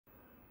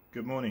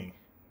Good morning.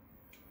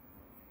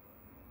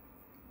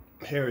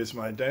 Here is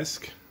my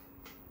desk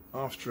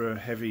after a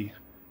heavy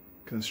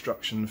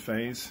construction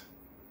phase.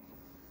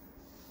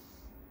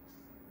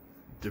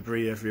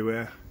 Debris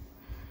everywhere.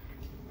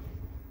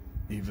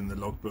 Even the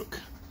logbook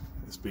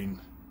has been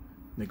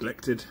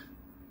neglected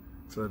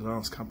for the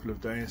last couple of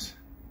days,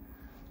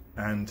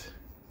 and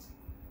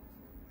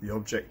the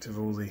object of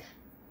all the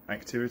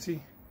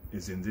activity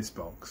is in this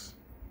box.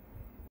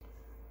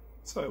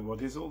 So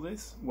what is all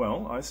this?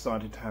 Well, I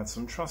started to have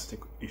some trust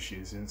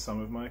issues in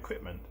some of my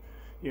equipment.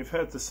 You've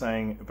heard the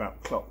saying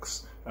about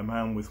clocks: a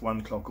man with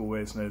one clock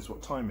always knows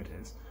what time it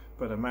is,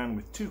 but a man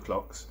with two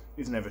clocks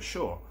is never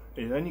sure.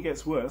 It only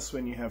gets worse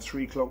when you have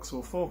 3 clocks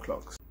or 4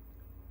 clocks.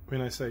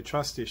 When I say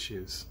trust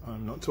issues,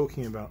 I'm not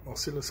talking about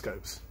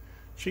oscilloscopes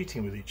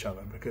cheating with each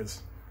other,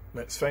 because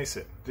let's face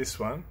it, this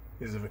one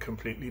is of a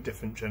completely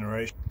different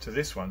generation to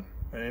this one,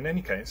 and in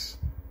any case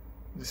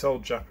this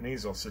old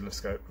Japanese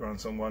oscilloscope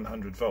runs on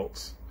 100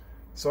 volts,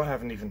 so I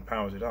haven't even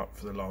powered it up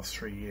for the last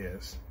 3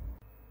 years.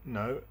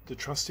 No, the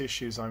trust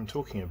issues I'm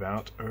talking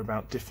about are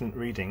about different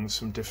readings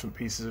from different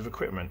pieces of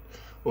equipment,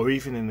 or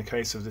even in the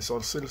case of this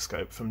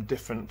oscilloscope, from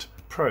different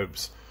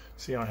probes.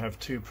 See, I have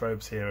 2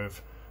 probes here of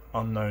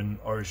unknown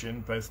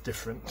origin, both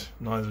different,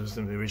 neither of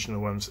them the original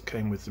ones that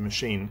came with the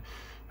machine,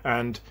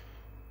 and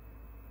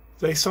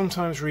they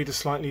sometimes read a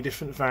slightly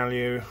different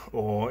value,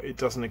 or it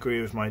doesn't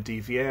agree with my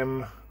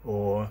DVM,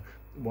 or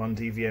one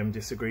DVM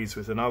disagrees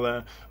with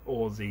another,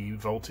 or the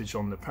voltage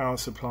on the power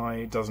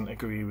supply doesn't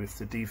agree with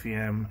the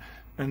DVM,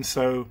 and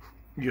so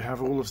you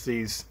have all of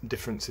these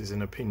differences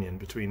in opinion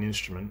between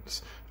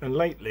instruments, and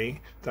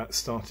lately that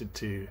started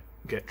to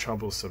get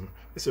troublesome.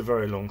 It's a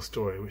very long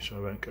story which I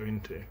won't go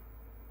into.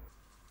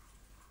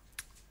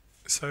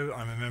 So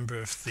I'm a member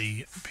of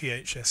the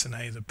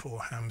PHSNA, the Poor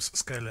Hams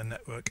Scalar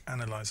Network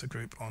Analyzer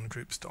Group on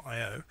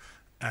groups.io,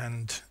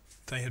 and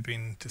they had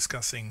been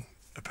discussing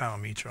a power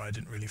meter. I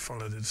didn't really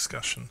follow the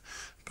discussion,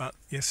 but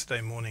yesterday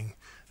morning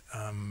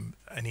an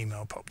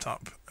email popped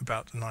up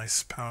about a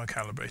nice power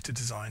calibrator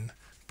design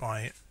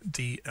by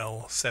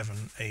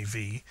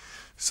DL7AV.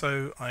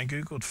 So I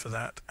googled for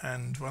that,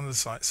 and one of the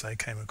sites I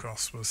came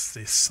across was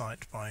this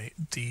site by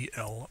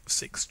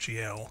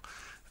DL6GL.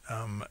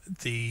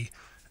 The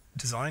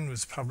design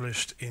was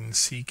published in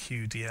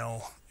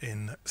CQDL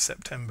in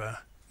September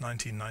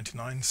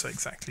 1999, so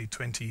exactly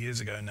 20 years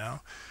ago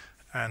now,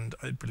 and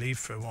I believe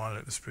for a while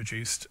it was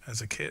produced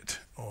as a kit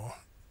or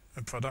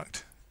a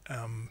product.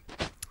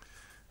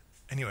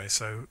 Anyway,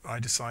 so I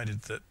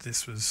decided that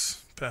this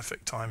was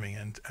perfect timing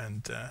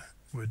and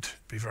would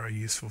be very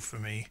useful for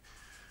me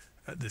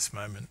at this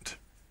moment.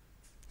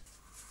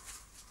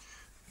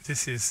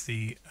 This is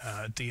the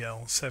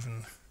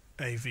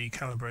DL7AV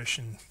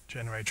calibration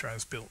generator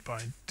as built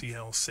by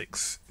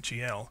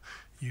DL6GL.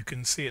 You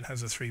can see it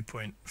has a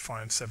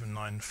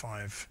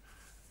 3.5795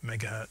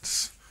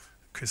 megahertz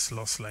crystal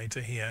oscillator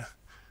here.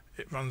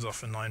 It runs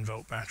off a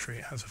 9-volt battery.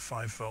 It has a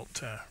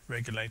 5-volt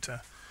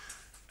regulator,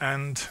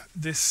 and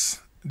the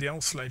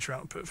oscillator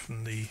output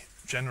from the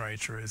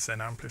generator is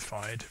then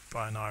amplified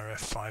by an RF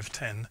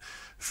 510,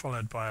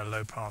 followed by a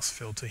low-pass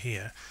filter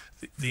here.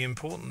 The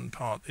important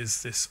part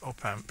is this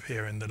op-amp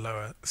here in the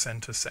lower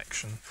center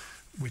section,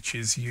 which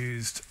is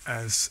used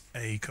as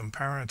a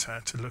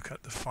comparator to look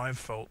at the 5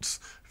 volts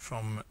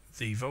from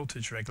the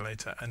voltage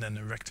regulator and then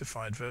a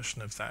rectified version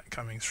of that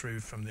coming through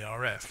from the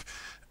RF,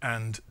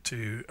 and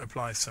to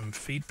apply some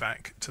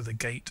feedback to the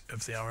gate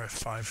of the RF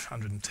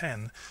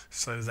 510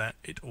 so that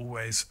it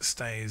always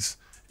stays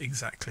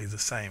exactly the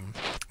same,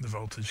 the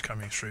voltage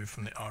coming through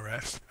from the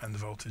RF and the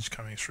voltage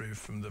coming through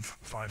from the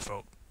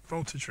 5-volt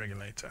voltage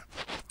regulator.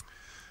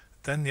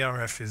 Then the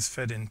RF is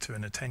fed into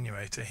an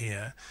attenuator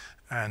here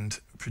and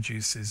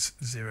produces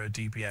 0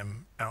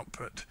 dBm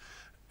output,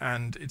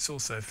 and it's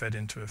also fed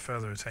into a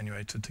further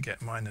attenuator to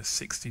get minus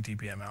 60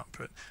 dBm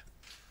output.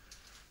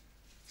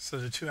 So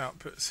the 2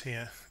 outputs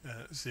here,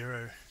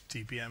 0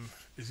 dBm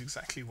is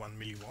exactly 1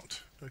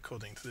 milliwatt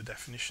according to the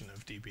definition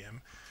of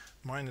dBm.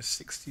 Minus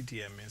 60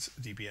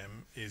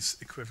 dBm is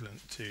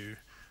equivalent to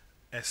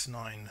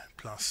S9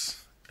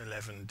 plus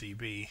 11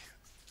 dB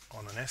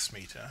on an S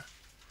meter.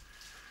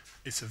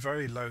 It's a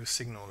very low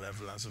signal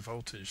level as a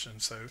voltage,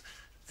 and so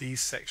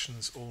these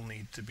sections all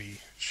need to be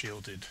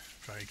shielded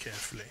very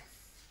carefully.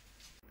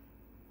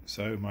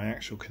 So my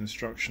actual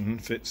construction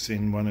fits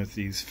in one of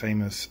these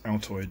famous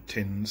Altoid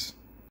tins.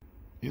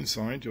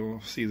 Inside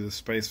you'll see the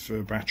space for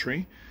a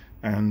battery,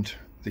 and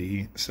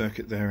the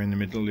circuit there in the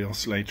middle, the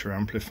oscillator,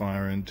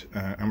 amplifier and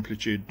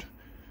amplitude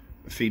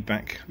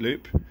feedback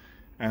loop,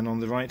 and on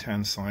the right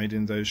hand side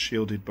in those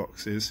shielded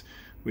boxes,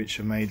 which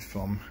are made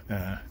from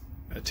a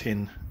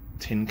tin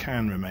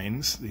can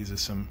remains. These are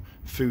some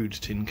food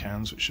tin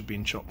cans which have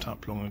been chopped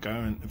up long ago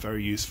and are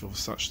very useful for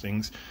such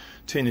things.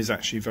 Tin is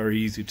actually very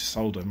easy to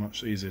solder,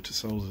 much easier to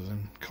solder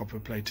than copper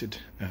plated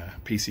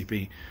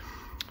PCB.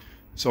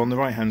 So on the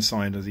right hand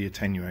side are the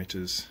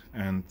attenuators,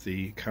 and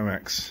the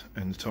coax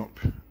in the top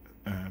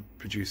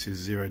produces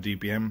 0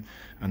 dBm,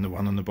 and the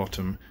one on the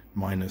bottom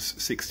minus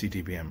 60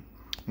 dBm.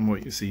 And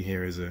what you see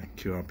here is a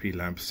QRP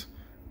Labs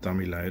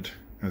dummy load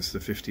as the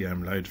 50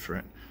 ohm load for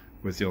it,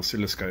 with the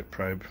oscilloscope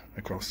probe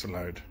across the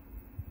load.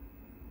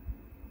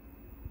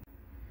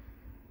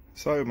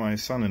 So my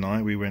son and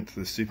I, we went to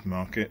the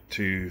supermarket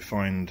to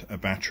find a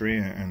battery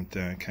and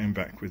came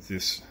back with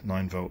this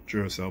 9-volt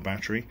Duracell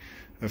battery.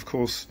 Of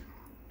course,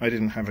 I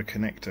didn't have a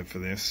connector for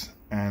this,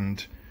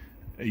 and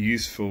a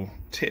useful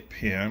tip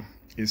here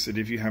is that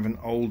if you have an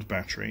old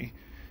battery,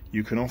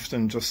 you can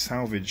often just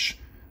salvage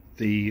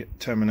the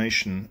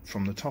termination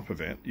from the top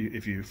of it.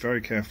 If you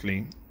very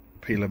carefully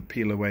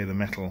peel away the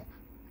metal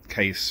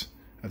case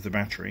of the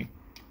battery,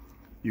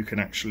 you can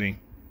actually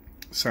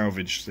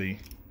salvage the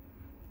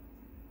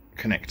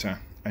connector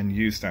and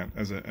use that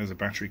as a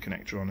battery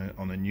connector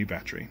on a new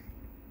battery.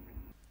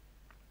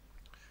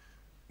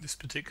 This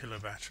particular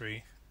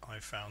battery I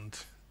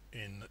found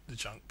in the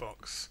junk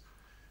box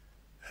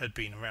had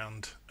been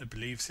around, I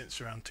believe, since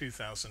around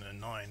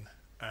 2009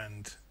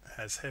 and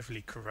has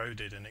heavily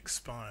corroded and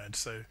expired,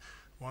 so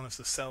one of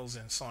the cells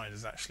inside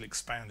has actually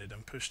expanded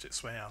and pushed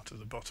its way out of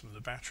the bottom of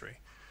the battery.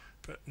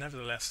 But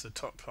nevertheless, the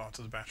top part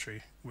of the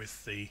battery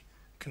with the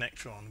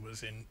connector on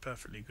was in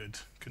perfectly good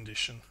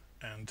condition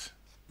and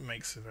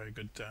makes a very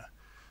good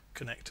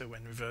connector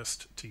when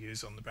reversed to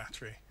use on the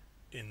battery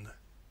in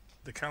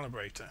the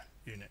calibrator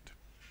unit.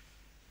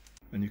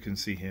 And you can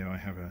see here I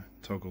have a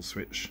toggle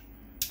switch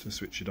to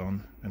switch it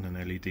on and an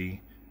LED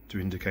to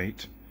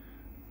indicate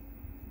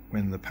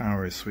when the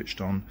power is switched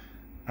on.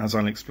 As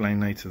I'll explain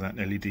later, that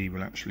LED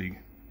will actually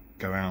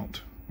go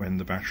out when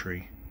the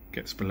battery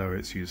gets below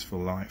its useful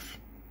life.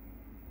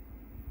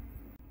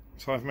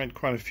 So I've made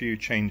quite a few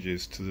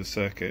changes to the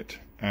circuit,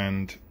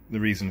 and the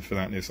reason for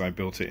that is I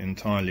built it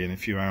entirely in a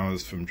few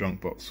hours from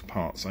junk box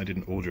parts. I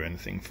didn't order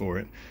anything for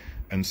it,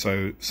 and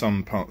so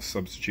some parts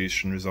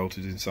substitution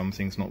resulted in some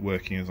things not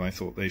working as I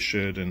thought they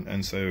should,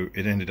 and so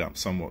it ended up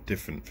somewhat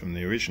different from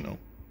the original.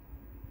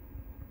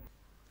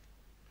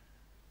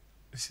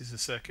 This is the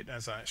circuit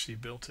as I actually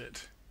built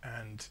it,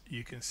 and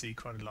you can see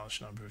quite a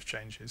large number of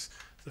changes.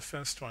 The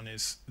first one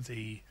is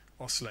the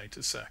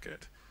oscillator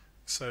circuit.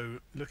 So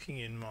looking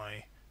in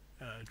my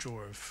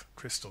drawer of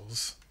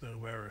crystals, there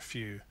were a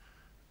few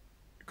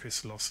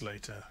crystal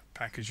oscillator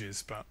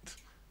packages, but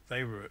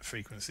they were at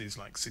frequencies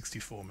like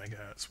 64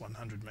 MHz,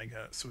 100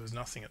 MHz. There was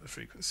nothing at the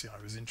frequency I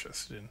was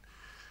interested in.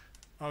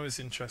 I was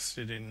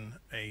interested in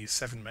a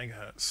 7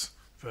 MHz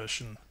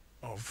version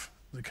of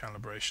the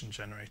calibration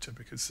generator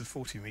because the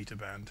 40 meter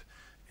band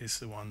is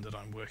the one that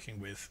I'm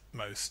working with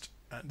most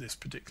at this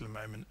particular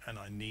moment, and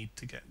I need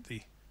to get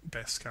the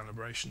best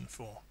calibration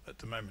for at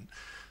the moment.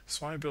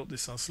 So I built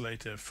this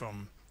oscillator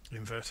from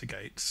inverter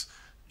gates,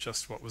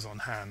 just what was on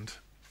hand.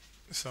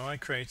 So I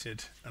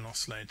created an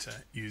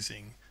oscillator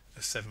using a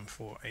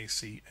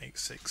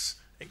 74AC86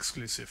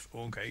 exclusive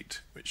OR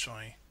gate, which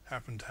I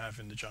happen to have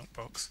in the junk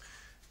box.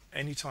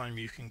 Anytime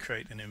you can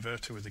create an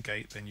inverter with a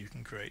gate, then you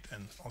can create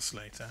an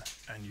oscillator,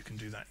 and you can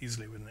do that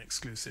easily with an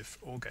exclusive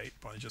OR gate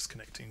by just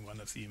connecting one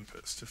of the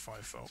inputs to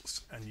 5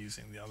 volts and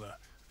using the other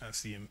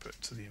as the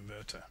input to the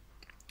inverter.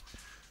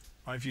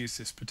 I've used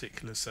this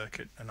particular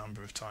circuit a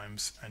number of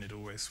times and it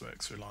always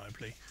works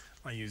reliably.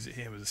 I use it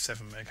here with a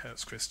 7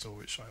 MHz crystal,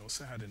 which I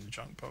also had in the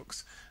junk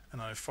box,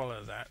 and I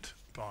follow that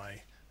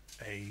by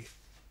a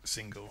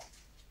single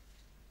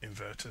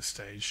inverter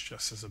stage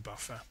just as a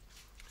buffer.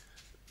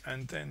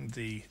 And then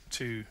the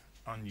 2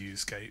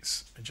 unused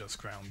gates are just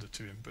ground the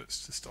 2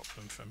 inputs to stop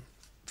them from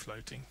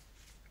floating.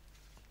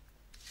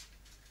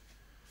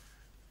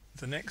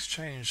 The next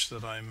change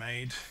that I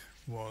made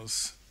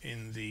was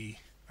in the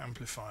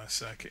amplifier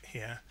circuit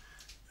here.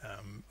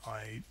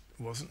 I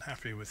wasn't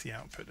happy with the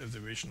output of the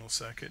original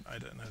circuit. I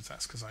don't know if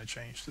that's because I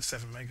changed to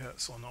 7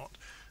 MHz or not.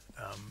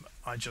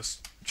 I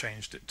just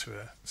changed it to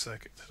a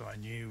circuit that I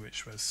knew,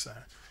 which was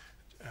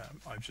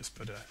I've just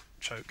put a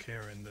choke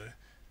here in the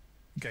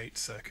gate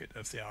circuit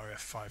of the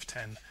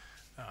RF510.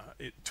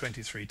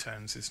 23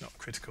 turns is not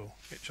critical,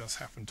 it just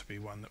happened to be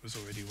one that was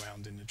already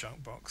wound in the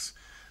junk box.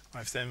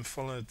 I've then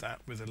followed that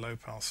with a low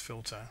pass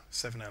filter,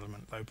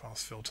 7-element low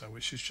pass filter,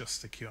 which is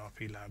just the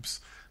QRP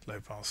Labs low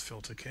pass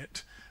filter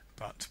kit,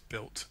 but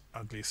built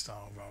ugly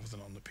style rather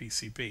than on the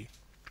PCB.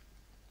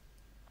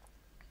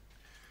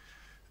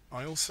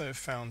 I also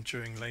found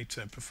during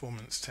later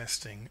performance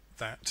testing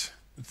that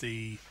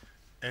the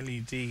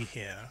LED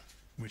here,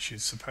 which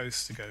is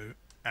supposed to go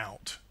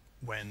out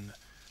when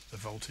the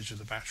voltage of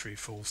the battery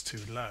falls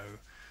too low,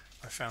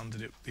 I found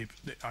that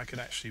I could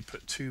actually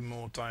put 2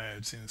 more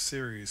diodes in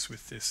series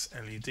with this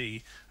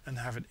LED and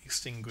have it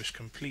extinguish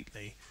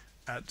completely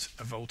at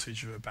a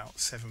voltage of about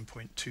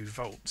 7.2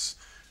 volts.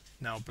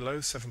 Now below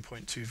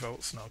 7.2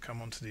 volts, and I'll come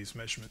on to these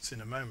measurements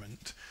in a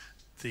moment,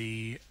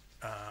 the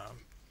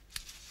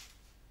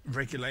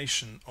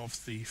regulation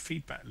of the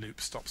feedback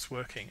loop stops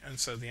working, and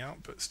so the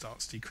output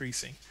starts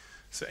decreasing.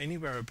 So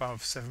anywhere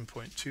above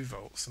 7.2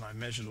 volts, and I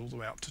measured all the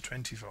way up to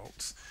 20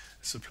 volts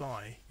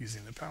supply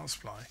using the power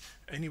supply,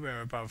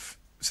 anywhere above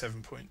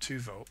 7.2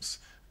 volts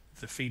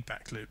the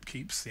feedback loop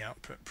keeps the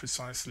output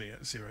precisely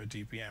at 0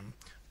 dBm,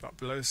 but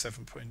below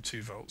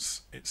 7.2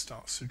 volts it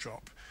starts to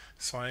drop.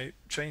 So I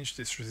changed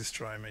this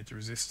resistor, I made the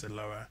resistor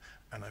lower,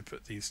 and I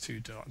put these two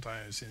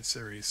diodes in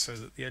series so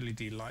that the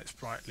LED lights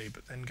brightly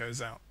but then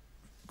goes out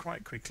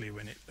quite quickly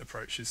when it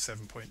approaches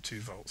 7.2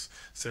 volts.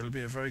 So it'll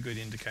be a very good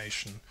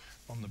indication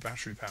on the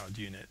battery powered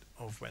unit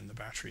of when the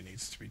battery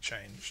needs to be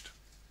changed.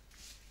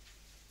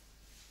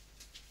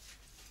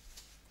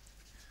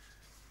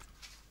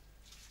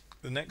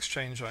 The next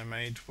change I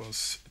made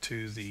was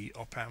to the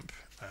op-amp.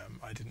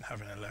 I didn't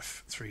have an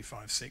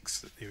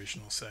LF356 that the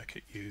original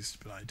circuit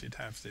used, but I did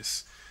have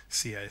this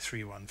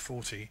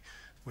CA3140,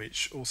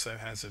 which also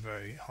has a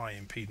very high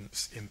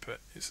impedance input.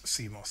 It's a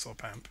CMOS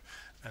op-amp,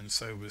 and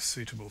so was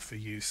suitable for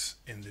use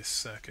in this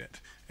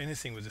circuit.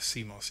 Anything with a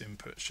CMOS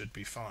input should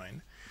be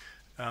fine.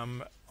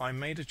 I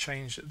made a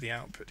change at the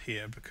output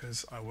here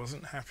because I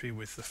wasn't happy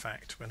with the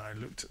fact when I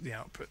looked at the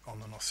output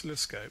on an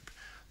oscilloscope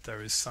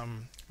there is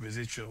some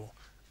residual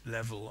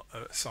level,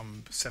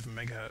 some 7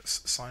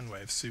 MHz sine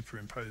wave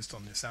superimposed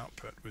on this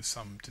output with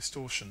some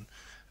distortion,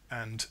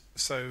 and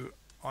so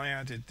I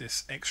added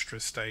this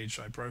extra stage.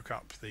 I broke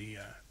up the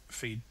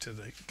feed to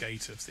the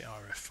gate of the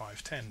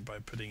RF510 by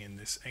putting in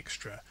this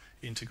extra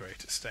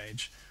integrator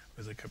stage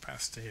with a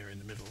capacitor here in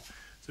the middle.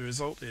 The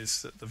result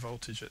is that the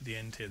voltage at the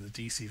end here, the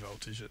DC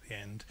voltage at the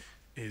end,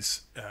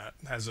 is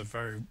has a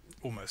very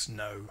almost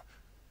no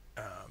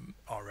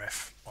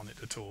RF on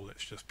it at all.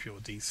 It's just pure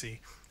DC.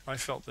 I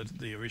felt that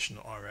the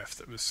original RF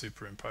that was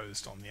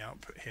superimposed on the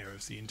output here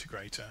of the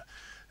integrator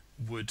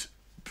would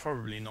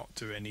probably not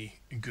do any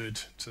good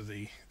to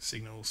the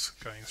signals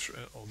going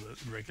through or the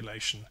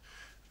regulation.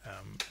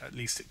 At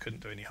least it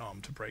couldn't do any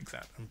harm to break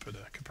that and put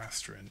a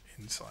capacitor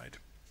inside.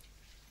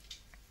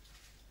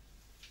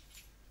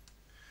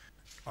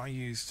 I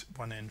used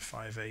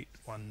 1N5819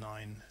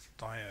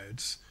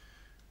 diodes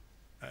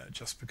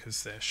just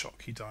because they're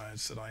Schottky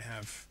diodes that I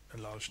have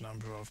a large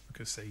number of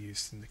because they're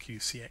used in the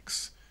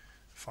QCX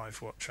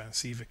 5-watt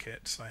transceiver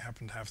kit, so I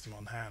happen to have them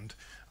on hand.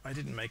 I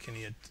didn't make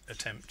any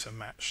attempt to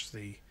match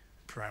the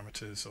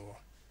parameters or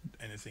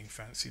anything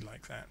fancy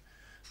like that.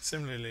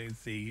 Similarly,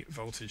 the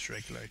voltage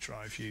regulator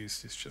I've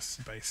used is just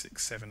the basic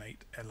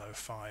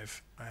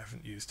 78LO5. I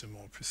haven't used a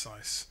more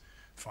precise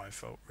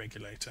 5-volt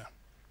regulator.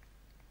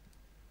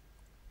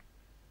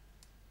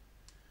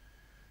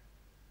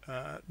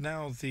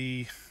 Now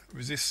the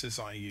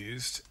resistors I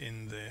used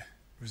in the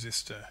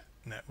resistor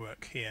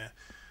network here,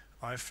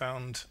 I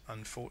found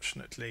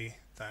unfortunately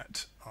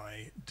that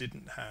I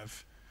didn't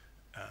have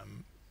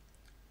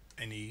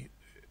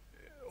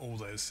all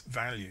those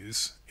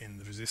values in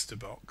the resistor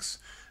box.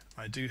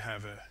 I do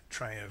have a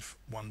tray of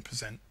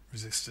 1%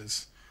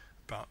 resistors,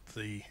 but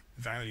the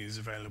values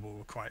available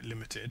were quite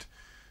limited,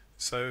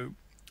 so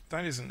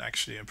that isn't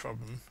actually a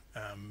problem.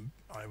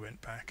 I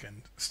went back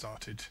and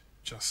started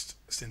just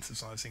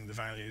synthesizing the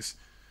values,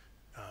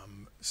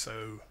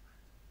 so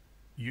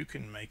you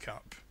can make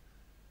up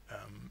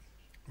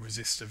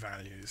resistor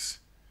values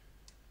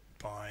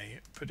by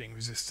putting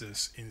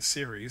resistors in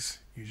series.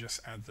 You just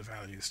add the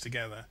values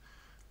together,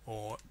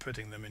 or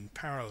putting them in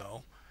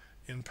parallel.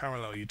 In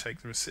parallel you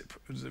take the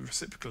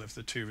reciprocal of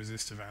the two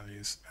resistor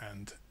values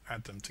and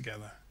add them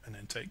together, and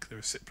then take the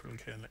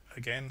reciprocal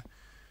again.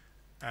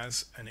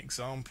 As an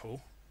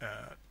example,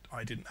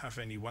 I didn't have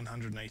any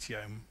 180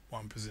 ohm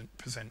 1%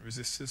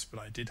 resistors, but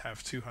I did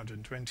have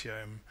 220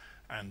 ohm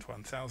and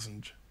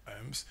 1000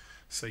 ohms.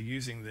 So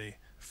using the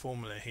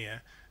formula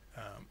here,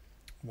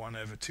 1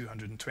 over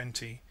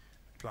 220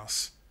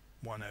 plus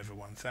 1 over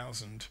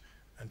 1000,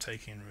 and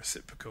taking the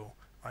reciprocal,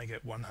 I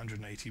get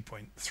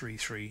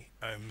 180.33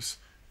 ohms,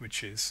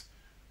 which is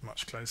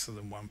much closer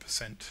than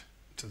 1%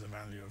 to the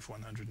value of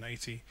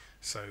 180,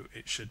 so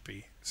it should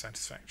be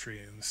satisfactory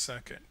in the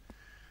circuit.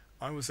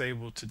 I was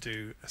able to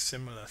do a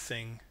similar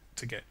thing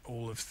to get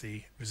all of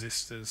the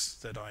resistors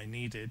that I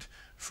needed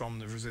from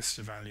the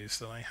resistor values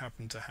that I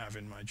happen to have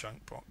in my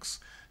junk box.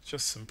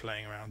 Just some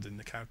playing around in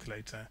the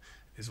calculator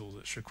is all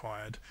that's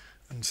required,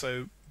 and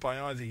so by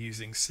either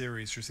using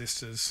series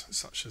resistors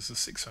such as the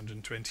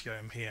 620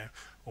 ohm here,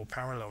 or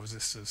parallel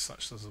resistors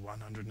such as the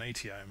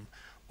 180 ohm,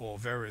 or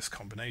various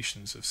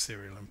combinations of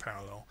serial and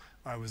parallel,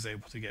 I was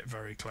able to get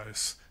very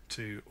close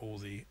to all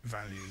the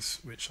values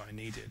which I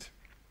needed.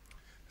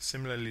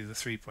 Similarly, the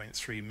 3.3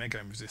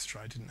 megohm resistor,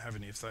 I didn't have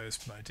any of those,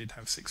 but I did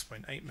have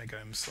 6.8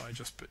 megohms, so I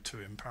just put two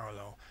in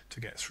parallel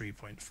to get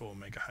 3.4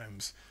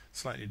 megaohms.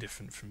 Slightly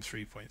different from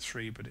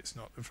 3.3, but it's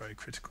not a very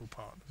critical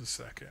part of the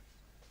circuit.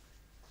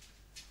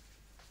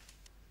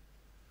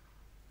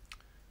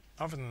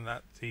 Other than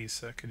that, the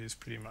circuit is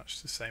pretty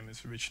much the same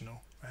as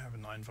original. I have a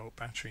 9-volt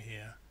battery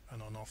here,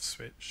 an on-off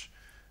switch,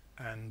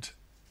 and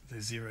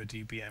the 0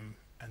 dBm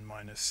and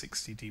minus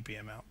 60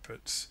 dBm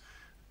outputs.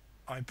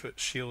 I put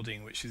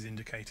shielding, which is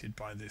indicated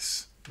by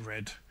this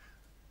red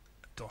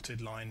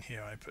dotted line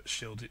here. I put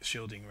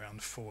shielding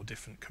around 4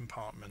 different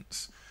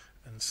compartments,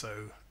 and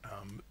so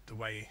the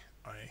way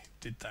I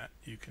did that,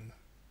 you can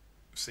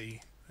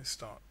see I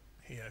start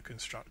here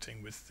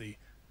constructing with the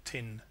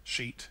tin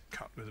sheet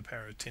cut with a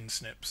pair of tin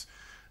snips,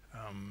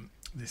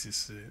 This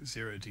is the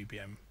 0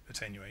 dBm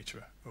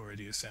attenuator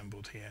already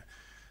assembled here,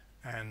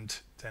 and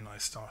then I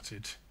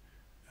started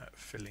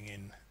filling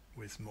in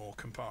with more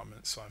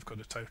compartments. So I've got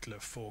a total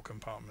of 4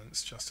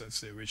 compartments just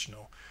as the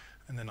original,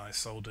 and then I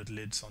soldered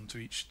lids onto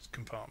each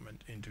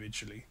compartment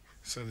individually.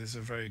 So there's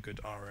a very good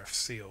RF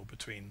seal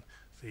between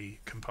the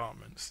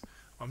compartments.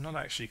 I'm not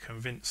actually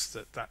convinced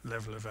that that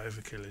level of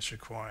overkill is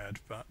required,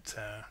 but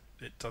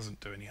it doesn't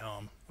do any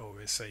harm. I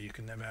always say you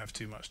can never have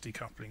too much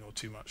decoupling or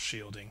too much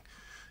shielding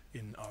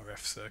in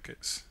RF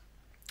circuits,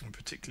 and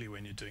particularly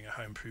when you're doing a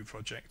home brew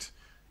project,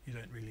 you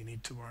don't really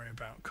need to worry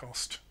about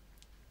cost.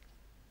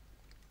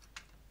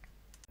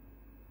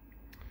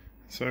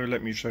 So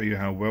let me show you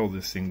how well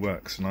this thing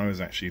works, and I was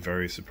actually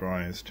very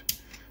surprised.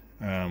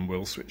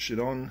 We'll switch it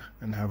on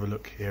and have a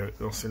look here at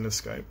the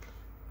oscilloscope.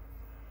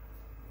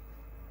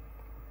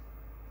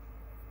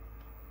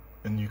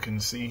 And you can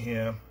see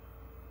here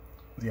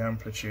the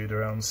amplitude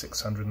around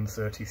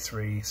 630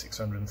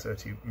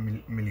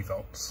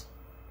 millivolts.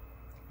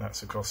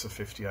 That's across a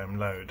 50 ohm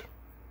load.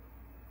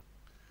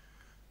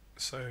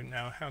 So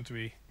now how do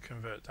we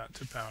convert that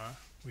to power?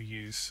 We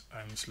use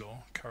Ohm's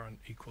law, current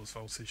equals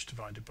voltage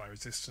divided by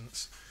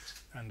resistance,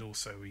 and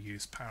also we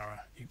use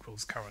power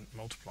equals current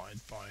multiplied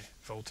by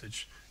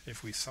voltage.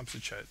 If we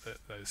substitute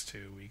those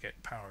two, we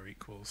get power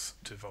equals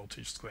to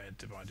voltage squared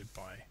divided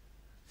by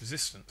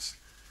resistance.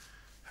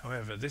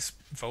 However, this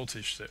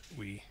voltage that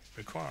we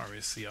require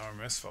is the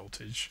RMS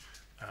voltage.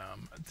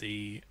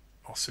 The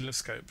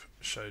oscilloscope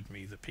showed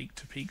me the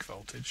peak-to-peak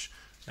voltage.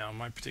 Now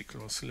my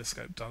particular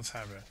oscilloscope does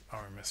have a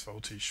RMS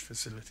voltage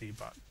facility,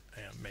 but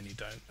many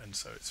don't, and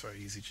so it's very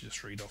easy to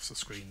just read off the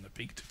screen the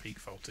peak-to-peak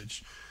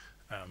voltage.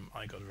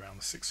 I got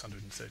around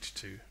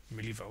 632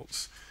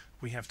 millivolts.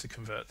 We have to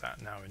convert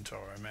that now into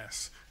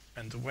RMS,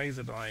 and the way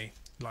that I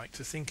like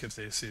to think of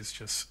this is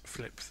just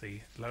flip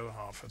the lower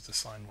half of the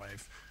sine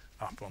wave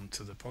up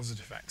onto the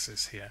positive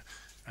axis here,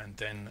 and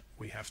then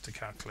we have to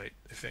calculate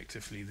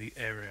effectively the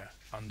area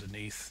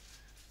underneath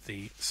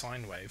the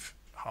sine wave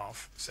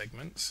half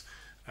segments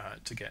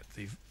to get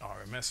the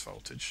RMS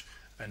voltage.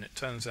 And it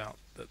turns out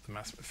that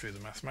through the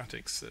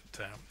mathematics that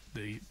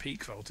the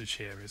peak voltage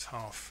here is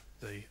half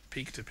the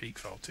peak-to-peak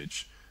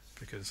voltage,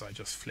 because I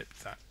just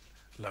flipped that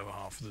lower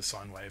half of the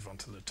sine wave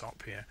onto the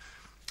top here,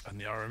 and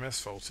the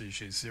RMS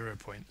voltage is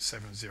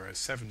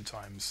 0.707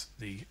 times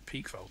the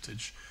peak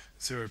voltage.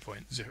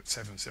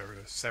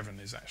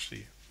 0.707 is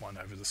actually 1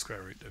 over the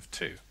square root of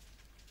 2.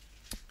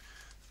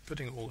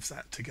 Putting all of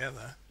that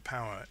together,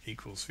 power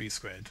equals V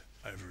squared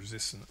over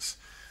resistance,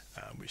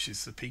 which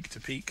is the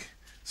peak-to-peak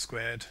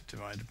squared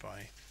divided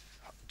by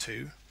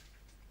 2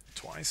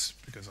 twice,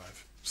 because I'm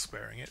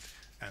squaring it,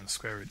 and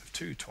square root of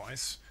 2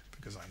 twice,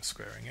 because I'm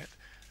squaring it.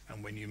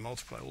 And when you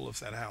multiply all of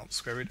that out,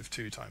 square root of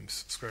 2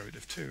 times square root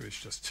of 2 is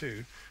just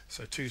 2,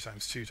 so 2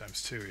 times 2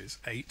 times 2 is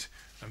 8,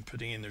 and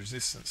putting in the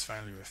resistance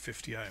value of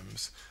 50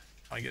 ohms,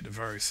 I get a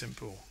very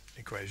simple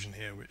equation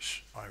here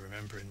which I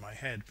remember in my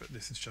head, but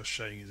this is just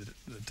showing you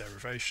the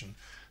derivation.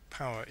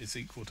 Power is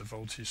equal to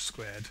voltage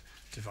squared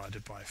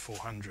divided by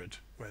 400,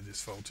 where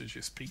this voltage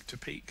is peak to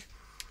peak.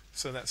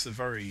 So that's a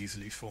very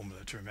easily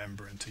formula to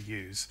remember and to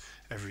use.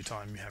 Every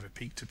time you have a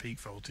peak-to-peak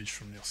voltage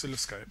from the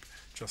oscilloscope,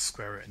 just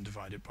square it and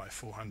divide it by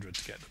 400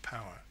 to get the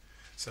power.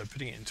 So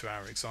putting it into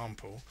our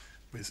example,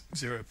 with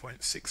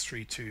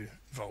 0.632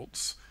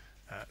 volts,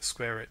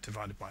 square it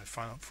divided by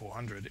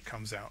 400, it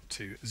comes out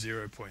to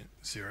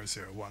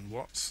 0.001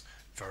 watts,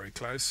 very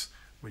close,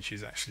 which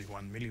is actually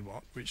 1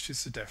 milliwatt, which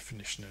is the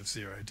definition of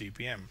 0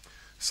 dBm.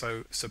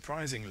 So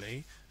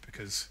surprisingly,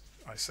 because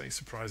I say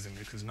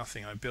surprisingly because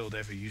nothing I build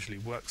ever usually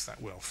works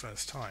that well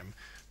first time,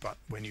 but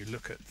when you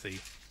look at the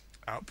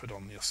output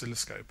on the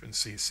oscilloscope and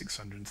see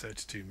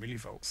 632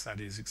 millivolts, that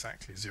is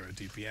exactly 0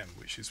 dBm,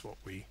 which is what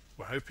we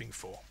were hoping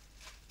for.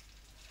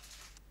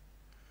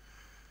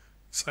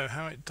 So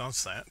how it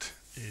does that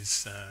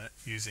is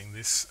using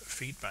this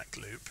feedback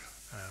loop,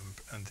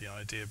 and the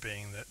idea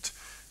being that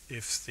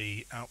if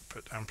the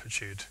output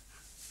amplitude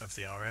of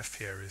the RF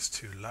here is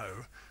too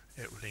low,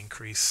 it will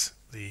increase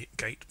the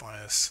gate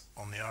bias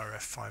on the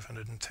RF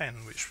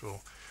 510, which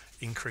will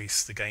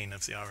increase the gain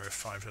of the RF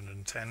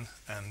 510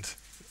 and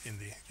in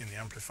the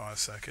amplifier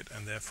circuit,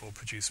 and therefore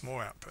produce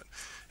more output.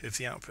 If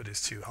the output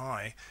is too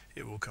high,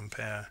 it will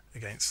compare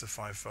against the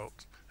 5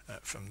 volt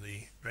from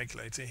the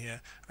regulator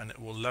here, and it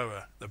will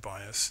lower the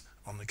bias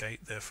on the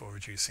gate, therefore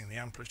reducing the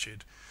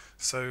amplitude.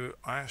 So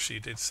I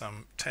actually did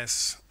some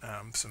tests,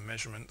 some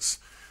measurements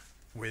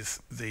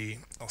with the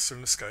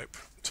oscilloscope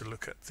to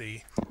look at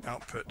the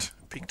output,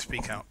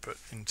 peak-to-peak output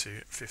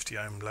into 50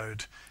 ohm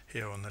load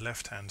here on the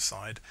left hand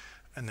side,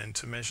 and then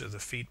to measure the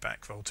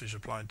feedback voltage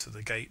applied to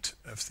the gate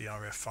of the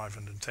RF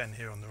 510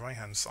 here on the right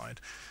hand side.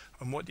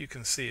 And what you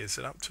can see is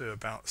that up to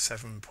about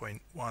 7.1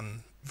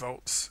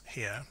 volts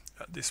here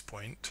at this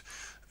point,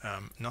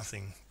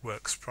 nothing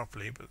works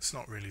properly, but it's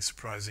not really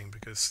surprising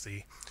because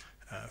the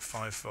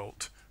 5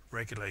 volt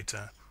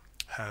regulator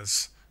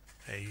has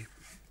a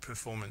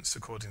performance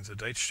according to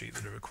the datasheet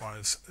that it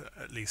requires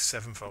at least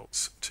 7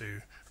 volts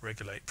to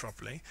regulate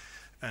properly.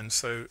 And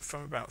so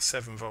from about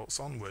 7 volts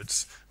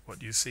onwards,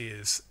 what you see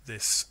is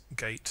this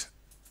gate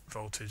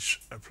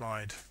voltage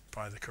applied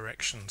by the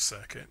correction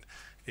circuit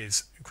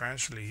is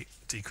gradually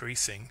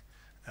decreasing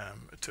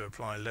to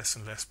apply less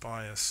and less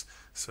bias,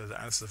 so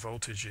that as the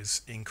voltage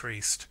is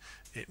increased,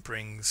 it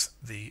brings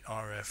the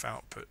RF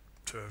output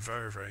to a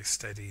very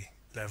steady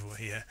level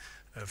here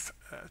of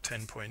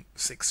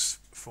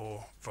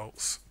 10.64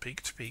 volts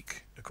peak to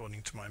peak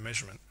according to my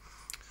measurement.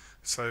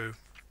 So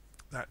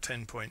that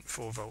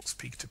 10.4 volts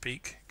peak to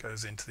peak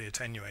goes into the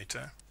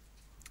attenuator.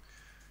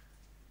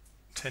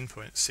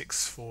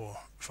 10.64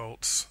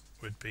 volts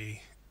would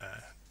be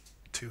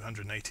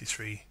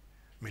 283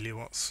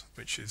 milliwatts,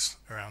 which is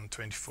around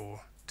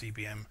 24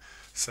 dBm.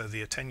 So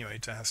the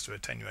attenuator has to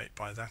attenuate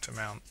by that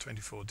amount,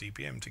 24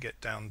 dBm, to get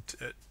down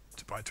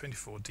by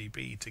 24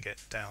 dB to get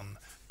down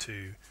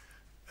to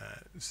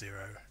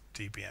 0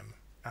 dBm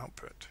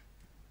output.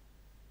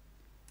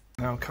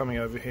 Now coming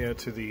over here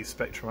to the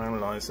spectrum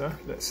analyzer,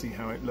 let's see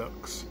how it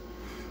looks.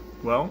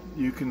 Well,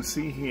 you can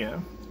see here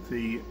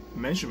the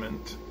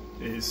measurement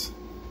is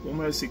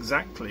almost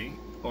exactly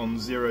on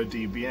 0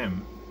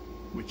 dBm,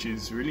 which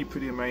is really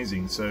pretty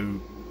amazing. So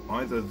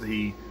either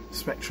the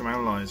spectrum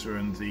analyzer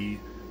and the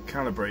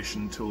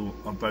calibration tool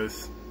are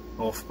both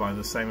off by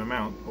the same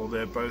amount, or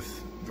they're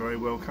both very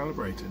well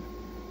calibrated.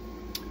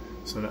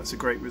 So that's a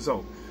great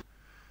result.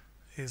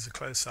 Here's a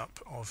close-up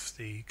of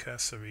the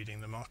cursor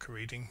reading, the marker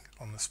reading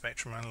on the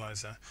spectrum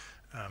analyzer.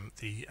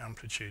 The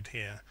amplitude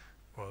here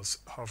was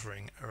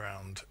hovering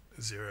around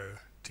 0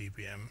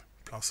 dBm,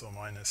 plus or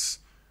minus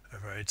a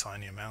very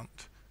tiny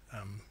amount.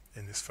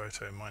 In this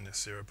photo,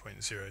 minus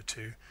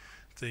 0.02.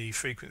 The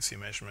frequency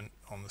measurement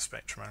on the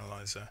spectrum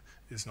analyzer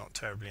is not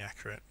terribly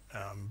accurate.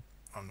 I'm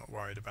not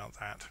worried about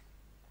that.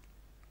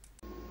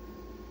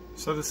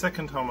 So the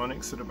second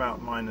harmonic's at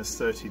about minus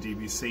 30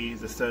 dBc,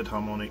 the third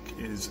harmonic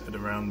is at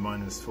around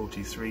minus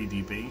 43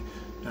 dB.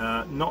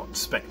 Not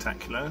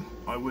spectacular.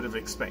 I would have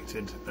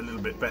expected a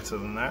little bit better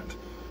than that,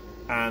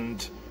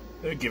 and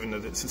given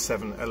that it's a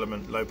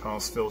 7-element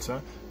low-pass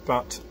filter,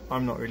 but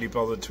I'm not really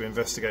bothered to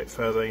investigate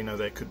further. You know,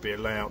 there could be a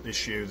layout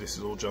issue. This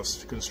is all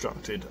just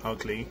constructed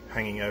ugly,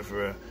 hanging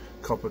over a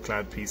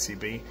copper-clad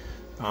PCB.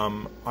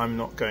 I'm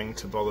not going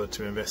to bother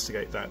to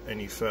investigate that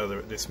any further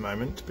at this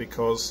moment,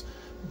 because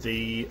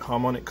the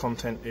harmonic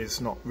content is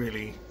not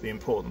really the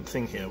important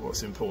thing here.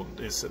 What's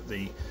important is that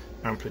the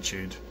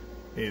amplitude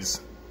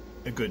is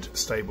a good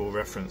stable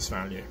reference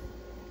value.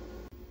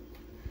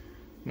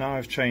 Now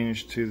I've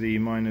changed to the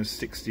minus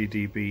 60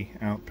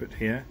 dB output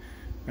here,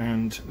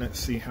 and let's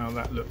see how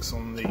that looks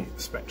on the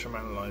spectrum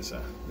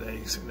analyzer. There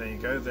you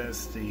go,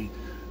 there's the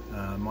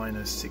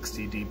minus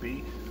 60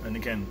 dB, and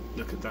again,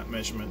 look at that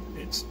measurement,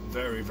 it's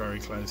very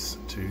close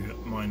to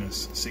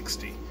minus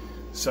 60.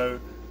 So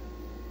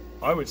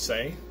I would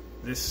say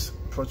this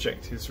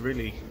project is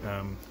really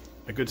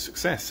a good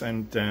success,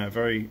 and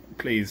very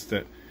pleased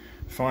that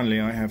finally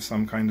I have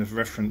some kind of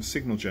reference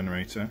signal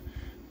generator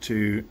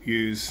to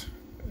use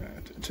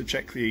to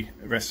check the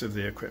rest of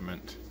the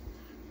equipment.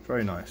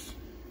 Very nice.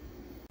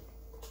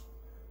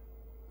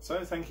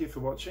 So thank you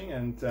for watching,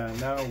 and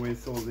now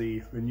with all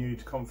the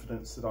renewed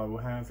confidence that I will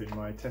have in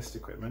my test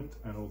equipment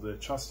and all the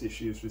trust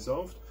issues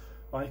resolved,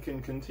 I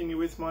can continue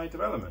with my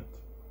development.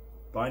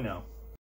 Bye now.